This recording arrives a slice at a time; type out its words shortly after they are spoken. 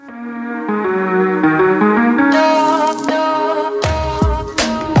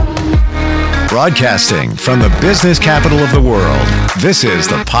Broadcasting from the business capital of the world, this is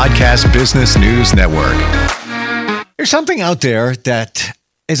the Podcast Business News Network. There's something out there that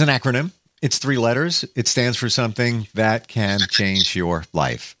is an acronym. It's 3 letters. It stands for something that can change your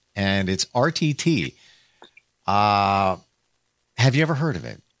life. And it's RTT. Have you ever heard of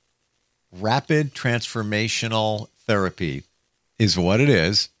it? Rapid Transformational Therapy is what it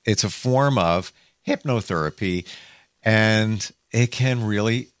is. It's a form of hypnotherapy, and it can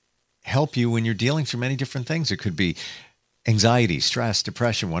really help you when you're dealing through many different things. It could be anxiety, stress,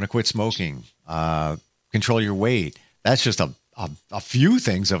 depression, want to quit smoking, control your weight. That's just a few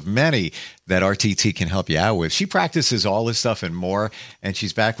things of many that RTT can help you out with. She practices all this stuff and more, and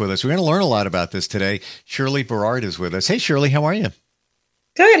she's back with us. We're going to learn a lot about this today. Shirley Berard is with us. Hey, Shirley, how are you?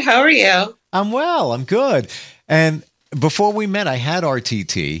 Good. How are you? I'm well. I'm good. And before we met, I had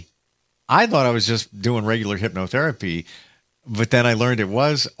RTT. I thought I was just doing regular hypnotherapy, but then I learned it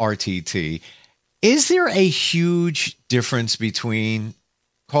was RTT. Is there a huge difference between,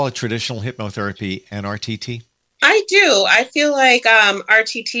 call it traditional hypnotherapy, and RTT? I do. I feel like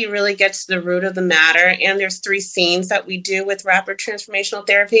RTT really gets to the root of the matter. And there's 3 scenes that we do with rapid transformational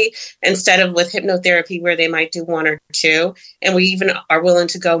therapy instead of with hypnotherapy where they might do 1 or 2. And we even are willing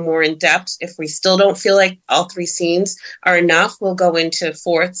to go more in depth. If we still don't feel like all 3 scenes are enough, we'll go into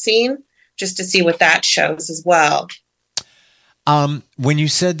 4th scene just to see what that shows as well. When you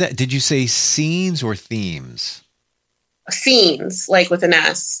said that, did you say scenes or themes? Scenes, like with an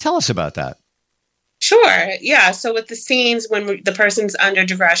S. Tell us about that. Sure. Yeah. So with the scenes, when the person's under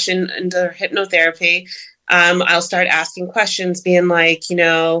depression, under hypnotherapy, I'll start asking questions, being like,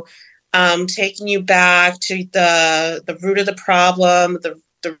 taking you back to the root of the problem,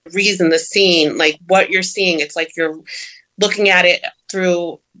 the reason, the scene, like what you're seeing. It's like you're looking at it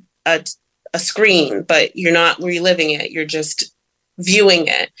through a screen, but you're not reliving it. You're just viewing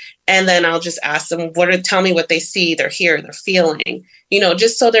it. And then I'll just ask them, tell me what they see, they're here, they're feeling,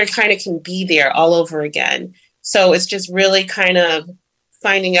 just so they kind of can be there all over again. So it's just really kind of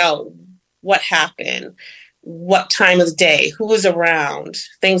finding out what happened, what time of the day, who was around,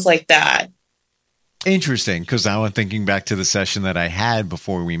 things like that. Interesting, because now I'm thinking back to the session that I had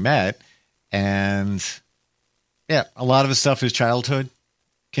before we met. And yeah, a lot of the stuff is childhood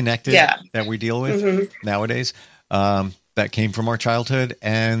connected that we deal with nowadays. That came from our childhood.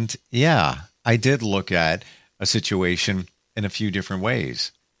 And yeah, I did look at a situation in a few different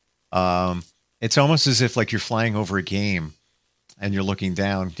ways. It's almost as if like you're flying over a game and you're looking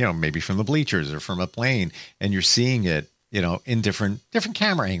down, maybe from the bleachers or from a plane, and you're seeing it, in different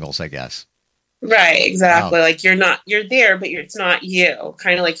camera angles, I guess. Right. Exactly. Wow. Like you're there, but it's not you,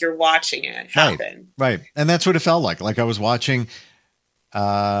 kind of like you're watching it happen. Right. And that's what it felt like. Like I was watching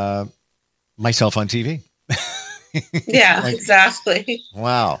myself on TV. Yeah, exactly.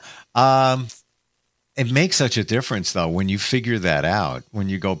 Wow. It makes such a difference, though, when you figure that out, when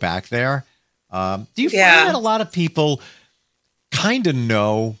you go back there. Do you find that a lot of people kind of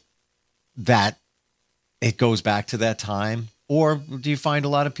know that it goes back to that time? Or do you find a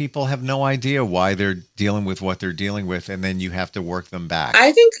lot of people have no idea why they're dealing with what they're dealing with, and then you have to work them back?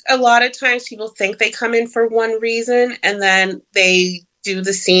 I think a lot of times people think they come in for one reason, and then they do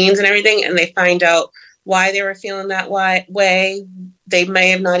the scenes and everything, and they find out why they were feeling that way. They may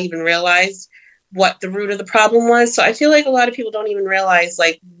have not even realized what the root of the problem was. So I feel like a lot of people don't even realize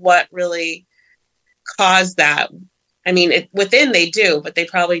like what really caused that. I mean, within they do, but they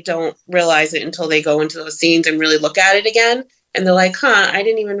probably don't realize it until they go into those scenes and really look at it again. And they're like, I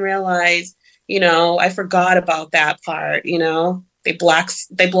didn't even realize, I forgot about that part, they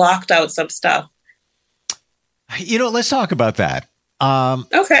blocked out some stuff. Let's talk about that.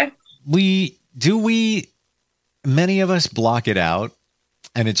 Okay. Many of us block it out,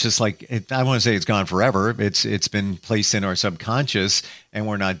 and it's just like, I want to say it's gone forever. It's been placed in our subconscious and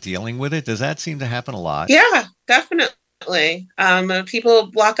we're not dealing with it. Does that seem to happen a lot? Yeah, definitely. People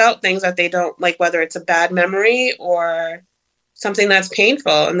block out things that they don't like, whether it's a bad memory or something that's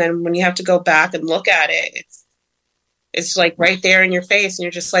painful. And then when you have to go back and look at it, it's like right there in your face. And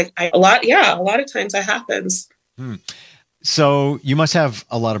you're just like, a lot of times that happens. So you must have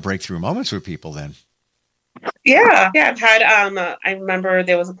a lot of breakthrough moments with people then. Yeah. I've had, I remember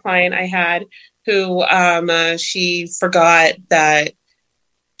there was a client I had who, she forgot that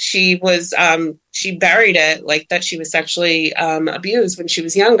she was, she buried it, like that she was sexually, abused when she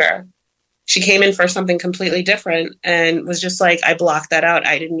was younger. She came in for something completely different and was just like, I blocked that out.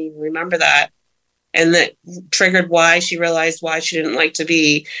 I didn't even remember that. And that triggered why she realized why she didn't like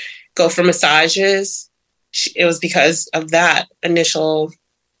to go for massages. It was because of that initial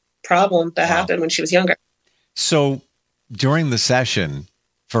problem that happened when she was younger. So during the session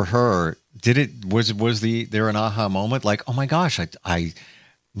for her, Was there an aha moment like, oh my gosh, I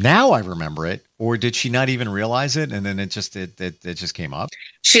now I remember it, or did she not even realize it and then it just came up?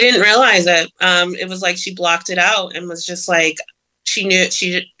 She didn't realize it. It was like she blocked it out and was just like,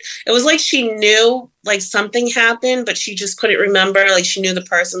 it was like she knew like something happened, but she just couldn't remember. Like she knew the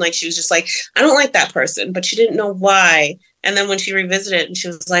person, like she was just like, I don't like that person, but she didn't know why. And then when she revisited and she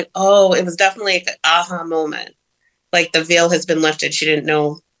was like, oh, it was definitely like an aha moment. Like the veil has been lifted. She didn't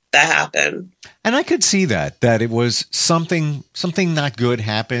know that happened. And I could see that it was something not good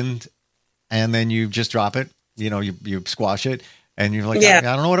happened. And then you just drop it, you squash it and you're like, I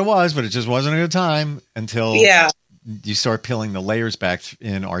don't know what it was, but it just wasn't a good time until you start peeling the layers back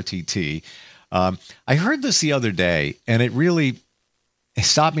in RTT. I heard this the other day and it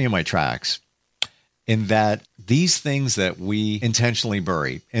stopped me in my tracks in that these things that we intentionally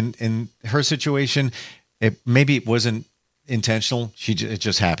bury in her situation, maybe it wasn't intentional. It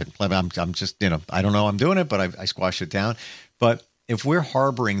just happened. I'm just, I don't know I'm doing it, but I squashed it down. But if we're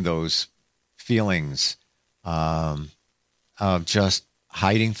harboring those feelings of just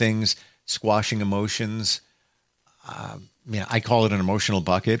hiding things, squashing emotions, I call it an emotional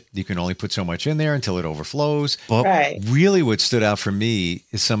bucket. You can only put so much in there until it overflows. But really what stood out for me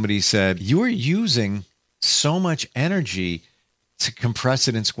is somebody said, you are using so much energy to compress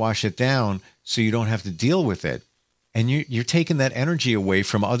it and squash it down so you don't have to deal with it. And you're taking that energy away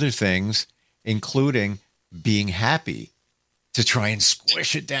from other things, including being happy, to try and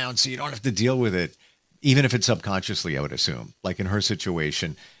squish it down so you don't have to deal with it, even if it's subconsciously, I would assume. Like in her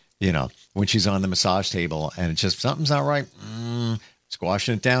situation, when she's on the massage table and it's just something's not right,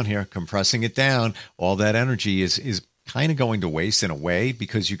 squashing it down here, compressing it down, all that energy is kind of going to waste in a way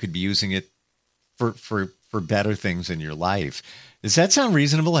because you could be using it for better things in your life. Does that sound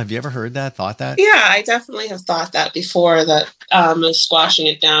reasonable? Have you ever heard that, thought that? Yeah, I definitely have thought that before, that squashing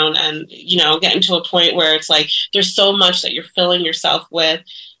it down and, getting to a point where it's like there's so much that you're filling yourself with,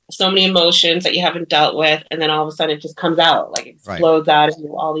 so many emotions that you haven't dealt with. And then all of a sudden it just comes out, like it explodes out of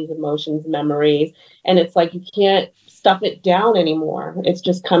you, all these emotions, memories. And it's like you can't stuff it down anymore. It's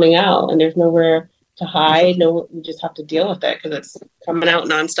just coming out and there's nowhere to hide. No, you just have to deal with it because it's coming out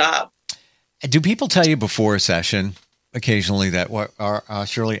nonstop. Do people tell you before a session occasionally that,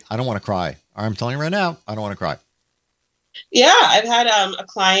 Shirley, I don't want to cry? I'm telling you right now, I don't want to cry. Yeah, I've had a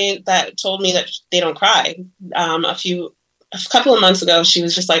client that told me that they don't cry. A couple of months ago, she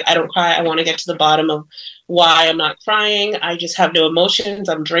was just like, I don't cry. I want to get to the bottom of why I'm not crying. I just have no emotions.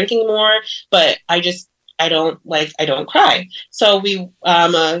 I'm drinking more, but I don't cry. So we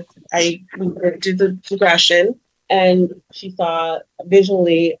did the regression and she saw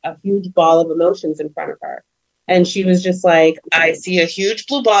visually a huge ball of emotions in front of her. And she was just like, I see a huge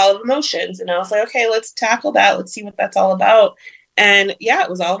blue ball of emotions. And I was like, okay, let's tackle that. Let's see what that's all about. And yeah, it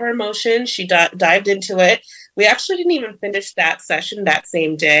was all her emotions. She dived into it. We actually didn't even finish that session that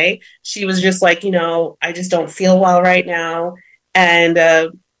same day. She was just like, I just don't feel well right now.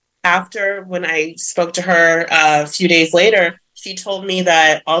 And after, when I spoke to her a few days later, she told me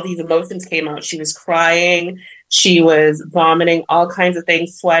that all these emotions came out. She was crying. She was vomiting, all kinds of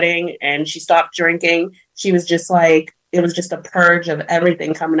things, sweating, and she stopped drinking. She was just like, it was just a purge of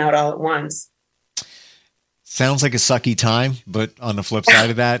everything coming out all at once. Sounds like a sucky time, but on the flip side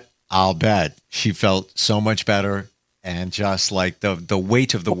of that, I'll bet she felt so much better and just like the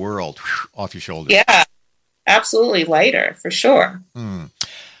weight of the world off your shoulders. Yeah, absolutely lighter for sure.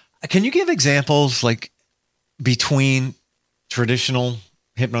 Can you give examples like between traditional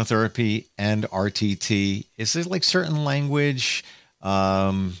hypnotherapy and RTT? Is there like certain language,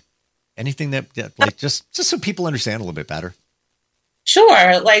 anything that like just so people understand a little bit better?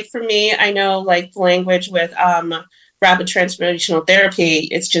 Sure. Like for me, I know like language with rapid transformational therapy,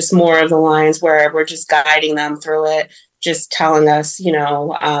 it's just more of the lines where we're just guiding them through it, just telling us,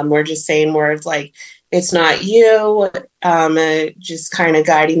 we're just saying words like, it's not you, just kind of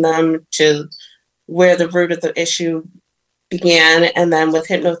guiding them to where the root of the issue began. And then with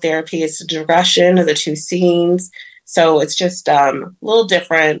hypnotherapy, it's the digression of the two scenes. So it's just a little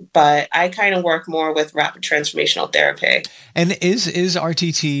different, but I kind of work more with rapid transformational therapy. And is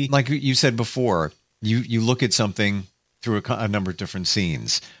RTT, like you said before, you look at something through a number of different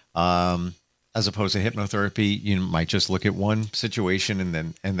scenes, as opposed to hypnotherapy, you might just look at one situation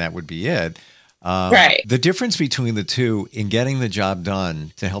and that would be it. Right. The difference between the two in getting the job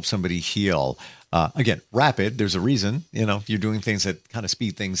done to help somebody heal, again, rapid, there's a reason, you're doing things that kind of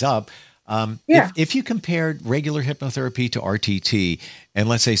speed things up. If you compared regular hypnotherapy to RTT, and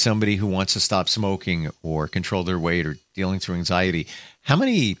let's say somebody who wants to stop smoking or control their weight or dealing through anxiety,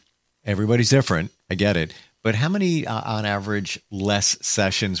 everybody's different, I get it, but how many, on average, less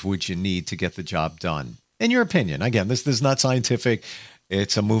sessions would you need to get the job done? In your opinion, again, this is not scientific.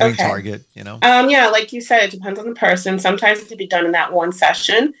 It's a moving target, Yeah, like you said, it depends on the person. Sometimes it can be done in that one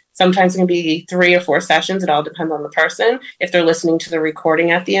session. Sometimes it can be 3 or 4 sessions. It all depends on the person, if they're listening to the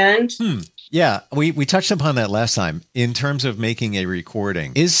recording at the end. Yeah, we touched upon that last time. In terms of making a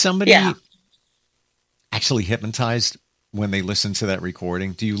recording, is somebody actually hypnotized when they listen to that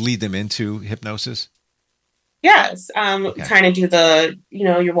recording? Do you lead them into hypnosis? Yes. Kind of do the,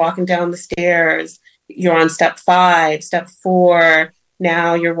 you're walking down the stairs. You're on step 5, step 4.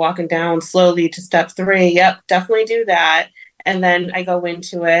 Now you're walking down slowly to step 3. Yep, definitely do that. And then I go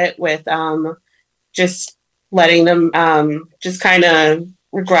into it with just letting them, just kind of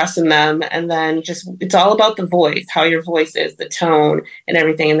regressing them. And then it's all about the voice, how your voice is, the tone and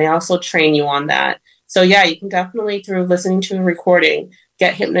everything. And they also train you on that. So yeah, you can definitely, through listening to a recording,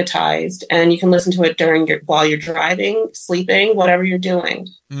 get hypnotized, and you can listen to it while you're driving, sleeping, whatever you're doing.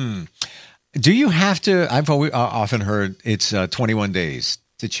 Do you have to, I've always often heard it's 21 days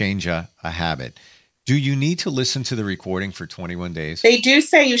to change a habit. Do you need to listen to the recording for 21 days? They do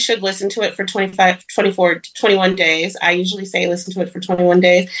say you should listen to it for 21 days. I usually say listen to it for 21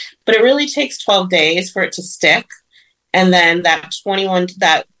 days, but it really takes 12 days for it to stick. And then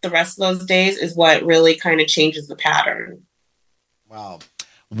the rest of those days is what really kind of changes the pattern. Wow.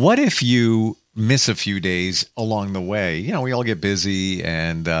 What if you miss a few days along the way? We all get busy,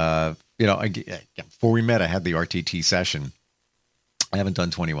 and, before we met, I had the RTT session. I haven't done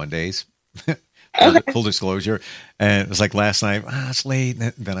 21 days. Full disclosure. And it was like last night, it's late.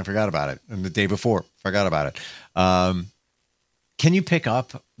 And then I forgot about it. And the day before, forgot about it. Can you pick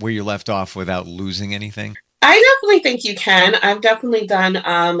up where you left off without losing anything? I definitely think you can. I've definitely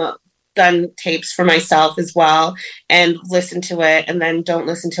done tapes for myself as well, and listen to it, and then don't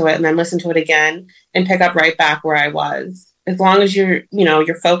listen to it, and then listen to it again, and pick up right back where I was. As long as you're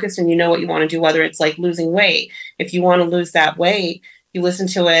focused and you know what you want to do, whether it's like losing weight. If you want to lose that weight, you listen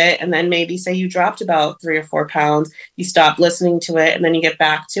to it, and then maybe say you dropped about 3 or 4 pounds, you stop listening to it, and then you get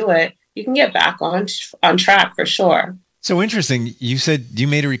back to it. You can get back on track for sure. So interesting. You said you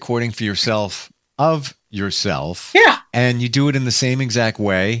made a recording for yourself of yourself. Yeah. And you do it in the same exact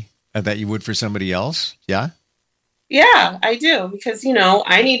way that you would for somebody else. Yeah. Yeah, I do. Because,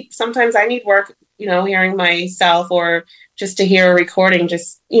 sometimes I need work, hearing myself, or just to hear a recording,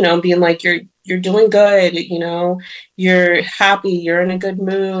 just, being like, you're doing good. You're happy. You're in a good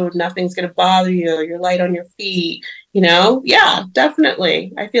mood. Nothing's going to bother you. You're light on your feet. Yeah,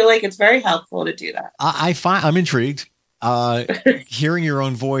 definitely. I feel like it's very helpful to do that. I'm intrigued. Hearing your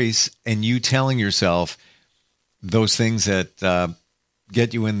own voice and you telling yourself those things that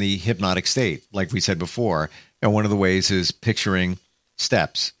get you in the hypnotic state, like we said before. And one of the ways is picturing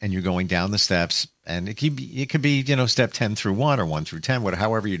steps, and you're going down the steps, and it could be step 10 through 1 or 1 through 10,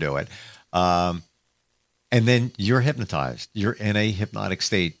 however you do it. And then you're hypnotized. You're in a hypnotic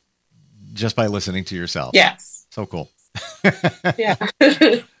state just by listening to yourself. Yes. So cool. Yeah.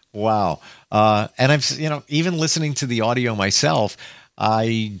 Wow. And I've, even listening to the audio myself,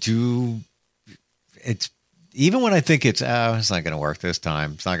 it's even when I think it's not going to work this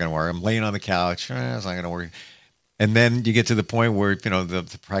time. It's not going to work. I'm laying on the couch. It's not going to work. And then you get to the point where,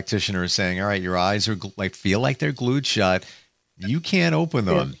 the practitioner is saying, all right, your eyes are feel like they're glued shut. You can't open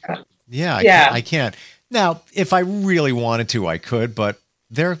them. Yeah. I can't. Now, if I really wanted to, I could, but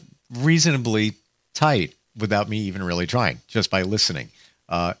they're reasonably tight without me even really trying, just by listening.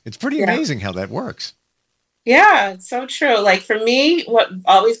 It's pretty amazing how that works. Yeah, it's so true. Like for me, what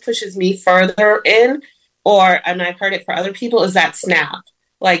always pushes me further in, and I've heard it for other people, is that snap.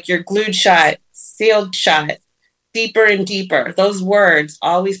 Like you're glued shut, sealed shut, deeper and deeper. Those words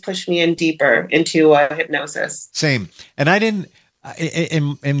always push me in deeper into hypnosis. Same. And I didn't,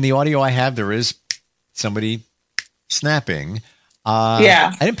 in the audio I have, there is somebody snapping.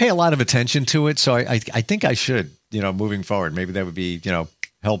 I didn't pay a lot of attention to it. So I think I should, moving forward, maybe that would be,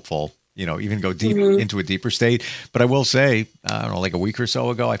 helpful, even go deep into a deeper state. But I will say, I don't know, like a week or so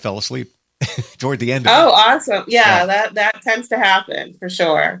ago, I fell asleep toward the end of it. Awesome. Yeah, that tends to happen for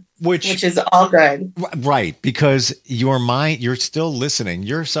sure. Which is all good. Right. Because your mind, you're still listening.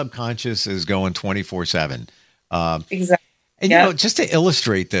 Your subconscious is going 24/7. Exactly. And, just to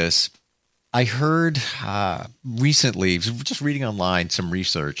illustrate this, I heard recently, just reading online, some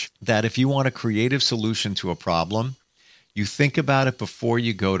research that if you want a creative solution to a problem, you think about it before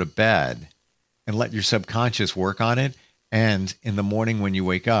you go to bed and let your subconscious work on it. And in the morning when you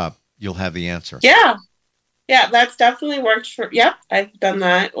wake up, you'll have the answer. Yeah. Yeah, that's definitely worked I've done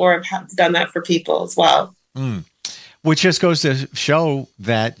that, or have done that for people as well. which just goes to show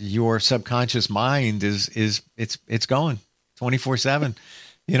that your subconscious mind it's going 24/7.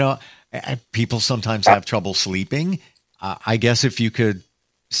 You know, people sometimes have trouble sleeping. I guess if you could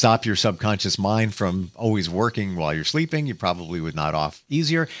stop your subconscious mind from always working while you're sleeping, you probably would nod off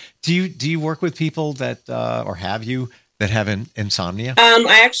easier. Do you work with people that or have you that have insomnia?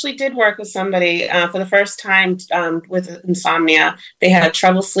 I actually did work with somebody for the first time with insomnia. They had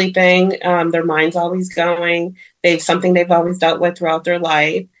trouble sleeping. Their mind's always going. Something they've always dealt with throughout their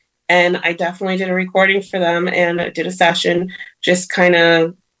life. And I definitely did a recording for them and I did a session just kind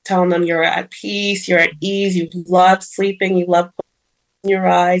of telling them you're at peace, you're at ease, you love sleeping, you love closing your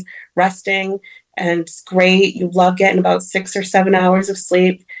eyes, resting, and it's great. You love getting about 6 or 7 hours of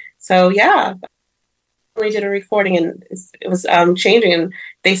sleep. So yeah, we did a recording and it was changing, and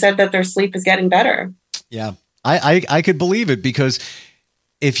they said that their sleep is getting better. Yeah, I could believe it, because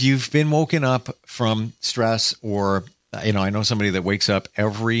if you've been woken up from stress, or I know somebody that wakes up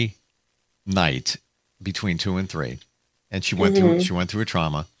every night between 2 and 3, and she went through a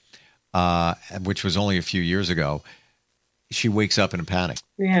trauma, which was only a few years ago. She wakes up in a panic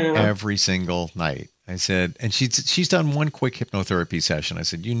every single night. I said, and she's done one quick hypnotherapy session. I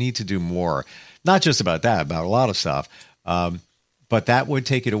said, you need to do more, not just about that, about a lot of stuff. But that would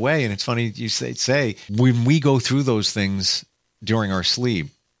take it away. And it's funny you say when we go through those things during our sleep,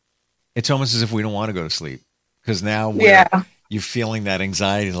 it's almost as if we don't want to go to sleep, because now you're feeling that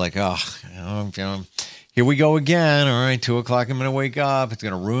anxiety, like, here we go again. All right, 2 o'clock, I'm going to wake up. It's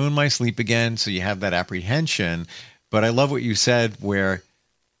going to ruin my sleep again. So you have that apprehension. But I love what you said, where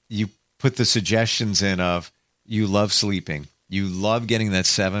you put the suggestions in of you love sleeping. You love getting that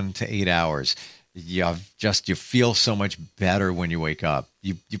 7 to 8 hours. You feel so much better when you wake up.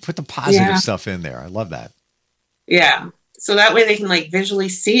 You put the positive stuff in there. I love that. Yeah. So that way they can like visually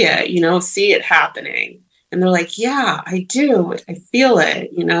see it, see it happening. And they're like, yeah, I do. I feel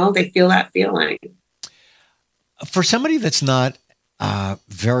it. They feel that feeling. For somebody that's not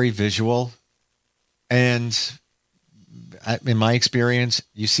very visual, and in my experience,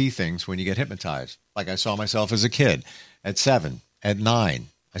 you see things when you get hypnotized. Like I saw myself as a kid at 7, at 9.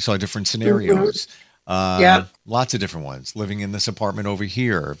 I saw different scenarios. Lots of different ones. Living in this apartment over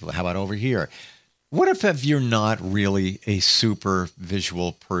here. How about over here? What if you're not really a super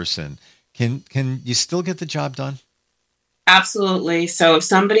visual person? Can you still get the job done? Absolutely. So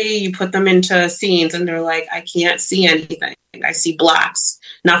if you put them into scenes and they're like, I can't see anything. I see blacks,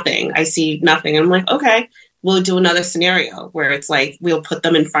 nothing. I see nothing. I'm like, okay, we'll do another scenario where it's like, we'll put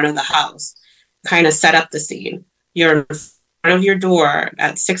them in front of the house, kind of set up the scene. You're in front of your door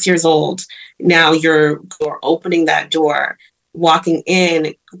at 6 years old. Now you're opening that door, walking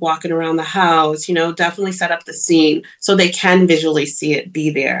in, walking around the house, definitely set up the scene so they can visually see it be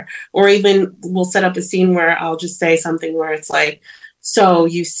there. Or even we'll set up a scene where I'll just say something where it's like, so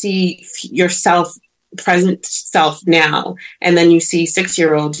you see yourself, present self now, and then you see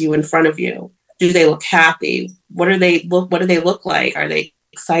 6-year-old you in front of you. Do they look happy? What do they look like? Are they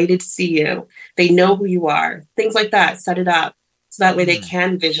excited to see you? They know who you are. Things like that. Set it up so that way they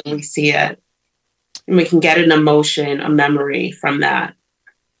can visually see it. And we can get an emotion, a memory from that.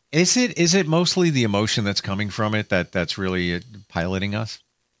 Is it mostly the emotion that's coming from it that's really piloting us?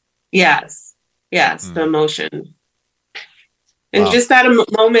 Yes, the emotion. And just that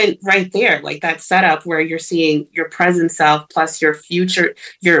moment right there, like that setup where you're seeing your present self plus your future,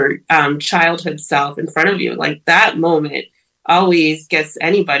 your childhood self in front of you. Like that moment always gets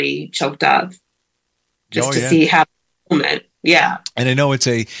anybody choked up just to see how the moment. Yeah. And I know it's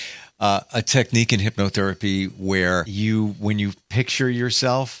a technique in hypnotherapy where when you picture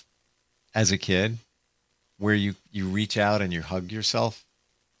yourself as a kid, where you reach out and you hug yourself.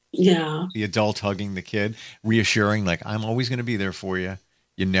 Yeah. The adult hugging the kid, reassuring, like, I'm always going to be there for you.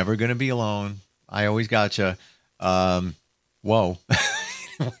 You're never going to be alone. I always got you. Whoa.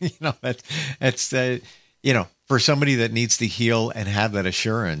 That's for somebody that needs to heal and have that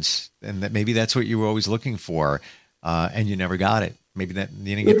assurance, and that maybe that's what you were always looking for, and you never got it. Maybe that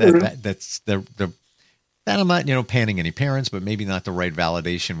you didn't get that. That's the that I'm not panning any parents, but maybe not the right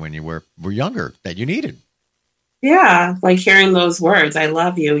validation when you were younger that you needed. Yeah, like hearing those words, I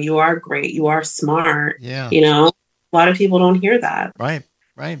love you, you are great, you are smart. Yeah. A lot of people don't hear that. Right.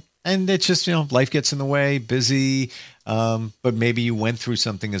 And it's just, life gets in the way, busy, but maybe you went through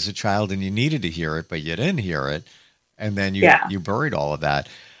something as a child and you needed to hear it, but you didn't hear it. And then you buried all of that.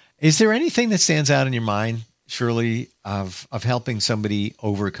 Is there anything that stands out in your mind, Shirley, of helping somebody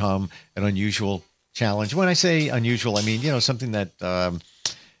overcome an unusual challenge? When I say unusual, I mean, something that,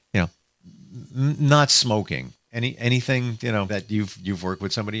 not smoking. Anything that you've worked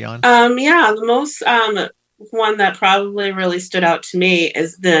with somebody on? The most one that probably really stood out to me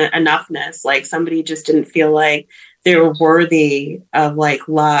is the enoughness. Like somebody just didn't feel like they were worthy of like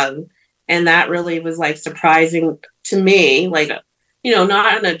love. And that really was like surprising to me, like,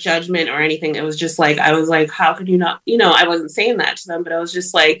 not in a judgment or anything. It was just like, I was like, how could you not, I wasn't saying that to them, but I was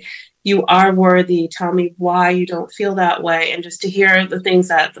just like, you are worthy. Tell me why you don't feel that way. And just to hear the things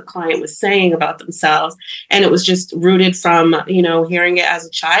that the client was saying about themselves. And it was just rooted from, hearing it as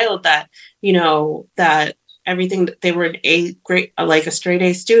a child that, that everything that they were like a straight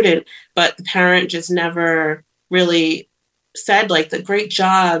A student, but the parent just never really said like, the great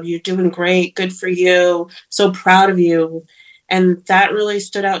job, you're doing great, good for you, so proud of you. And that really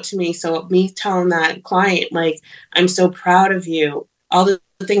stood out to me. So me telling that client, like, I'm so proud of you, all the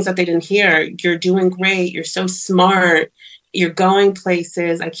things that they didn't hear, you're doing great, you're so smart, you're going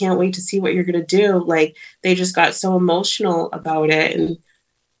places, I can't wait to see what you're going to do. Like, they just got so emotional about it. And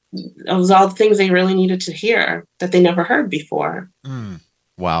it was all the things they really needed to hear that they never heard before.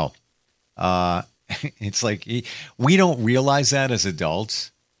 Wow. It's like we don't realize that as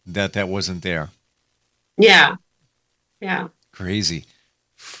adults that wasn't there. Yeah. Crazy.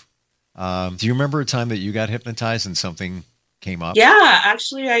 Do you remember a time that you got hypnotized and something came up? Yeah,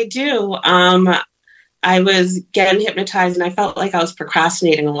 actually I do. I was getting hypnotized and I felt like I was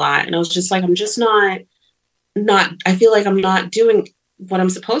procrastinating a lot. And I was just like, I'm just not, I feel like I'm not doing what I'm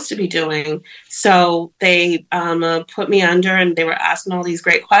supposed to be doing. So they put me under and they were asking all these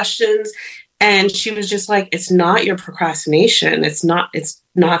great questions. And she was just like, it's not your procrastination. It's not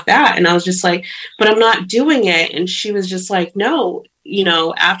that. And I was just like, but I'm not doing it. And she was just like, no,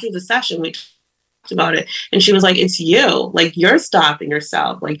 after the session, we talked about it. And she was like, it's you. Like, you're stopping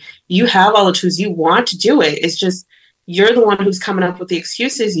yourself. Like, you have all the tools. You want to do it. It's just, you're the one who's coming up with the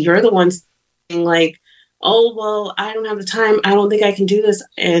excuses. You're the one saying like, oh, well, I don't have the time. I don't think I can do this.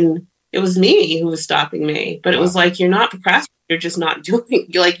 And it was me who was stopping me. But it was like, you're not procrastinating. You're just not doing,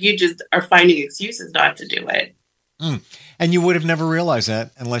 you just are finding excuses not to do it. And you would have never realized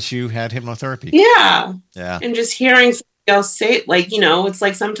that unless you had hypnotherapy. Yeah. Yeah. And just hearing somebody else say, like, it's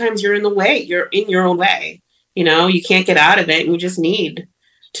like sometimes you're in the way, you're in your own way, you can't get out of it. And you just need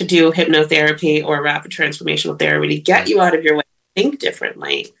to do hypnotherapy or rapid transformational therapy to get you out of your way, think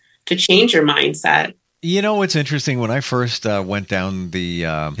differently, to change your mindset. What's interesting, when I first went down the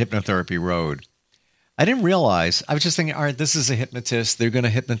hypnotherapy road, I didn't realize, I was just thinking, all right, this is a hypnotist. They're going to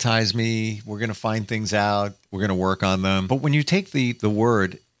hypnotize me. We're going to find things out. We're going to work on them. But when you take the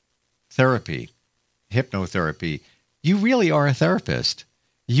word therapy, hypnotherapy, you really are a therapist.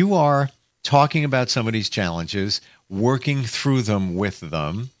 You are talking about somebody's challenges, working through them with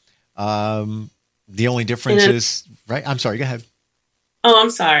them. The only difference is, right? I'm sorry, go ahead. Oh,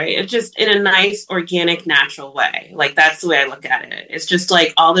 I'm sorry. It's just in a nice, organic, natural way. Like, that's the way I look at it. It's just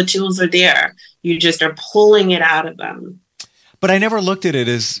like all the tools are there. You just are pulling it out of them. But I never looked at it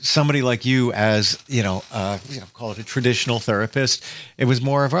as somebody like you as, call it a traditional therapist. It was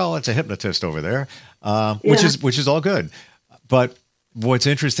more of, well, it's a hypnotist over there, which is all good. But what's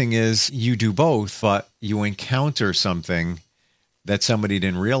interesting is you do both, but you encounter something that somebody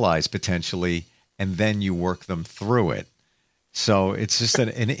didn't realize potentially, and then you work them through it. So it's just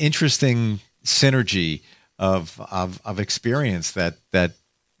an interesting synergy of experience that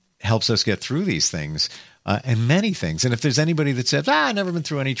helps us get through these things and many things. And if there's anybody that says, I've never been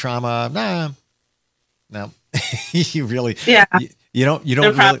through any trauma, no, you really, you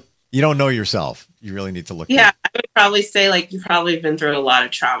don't know yourself. You really need to look. Yeah, I would probably say like you've probably been through a lot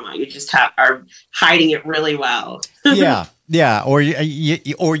of trauma. You just are hiding it really well. Yeah, or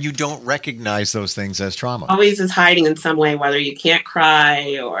you don't recognize those things as trauma. Always is hiding in some way, whether you can't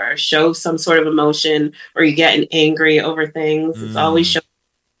cry or show some sort of emotion, or you get angry over things. It's always showing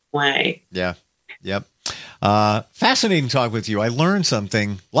way. Yeah. Yep. Fascinating talk with you. I learned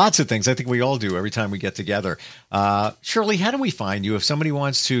something, lots of things. I think we all do every time we get together. Shirley, how do we find you if somebody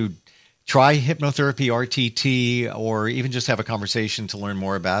wants to try hypnotherapy, RTT, or even just have a conversation to learn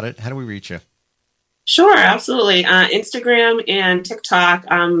more about it? How do we reach you? Sure, absolutely. Instagram and TikTok,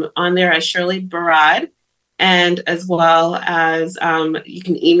 on there as Shirley Berard, and as well as you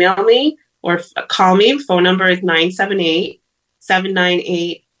can email me or call me. Phone number is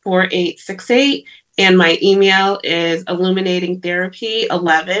 978-798-4868. And my email is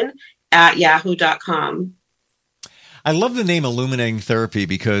illuminatingtherapy11@yahoo.com. I love the name Illuminating Therapy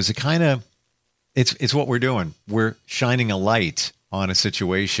because it's what we're doing. We're shining a light on a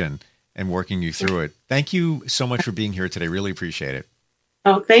situation and working you through it. Thank you so much for being here today. Really appreciate it.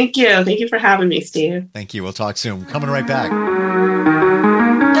 Oh, thank you. Thank you for having me, Steve. Thank you. We'll talk soon. Coming right back.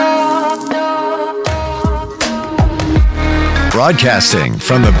 Broadcasting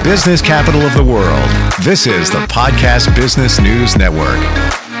from the business capital of the world, this is the Podcast Business News Network.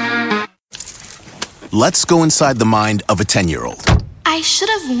 Let's go inside the mind of a 10-year-old. I should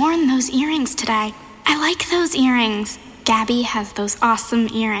have worn those earrings today. I like those earrings. Gabby has those awesome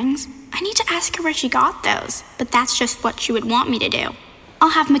earrings. I need to ask her where she got those, but that's just what she would want me to do.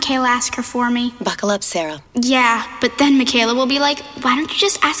 I'll have Michaela ask her for me. Buckle up, Sarah. Yeah, but then Michaela will be like, why don't you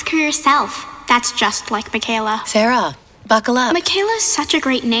just ask her yourself? That's just like Michaela. Sarah, buckle up. Michaela's such a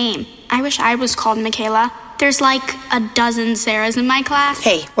great name. I wish I was called Michaela. There's like a dozen Sarahs in my class.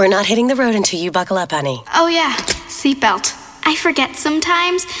 Hey, we're not hitting the road until you buckle up, honey. Oh yeah, seatbelt. I forget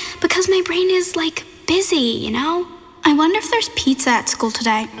sometimes because my brain is like busy, you know? I wonder if there's pizza at school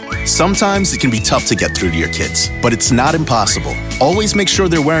today. Sometimes it can be tough to get through to your kids, but it's not impossible. Always make sure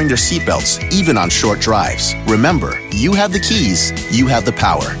they're wearing their seatbelts, even on short drives. Remember, you have the keys, you have the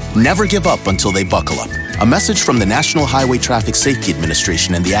power. Never give up until they buckle up. A message from the National Highway Traffic Safety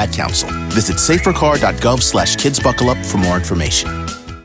Administration and the Ad Council. Visit safercar.gov/kidsbuckleup for more information.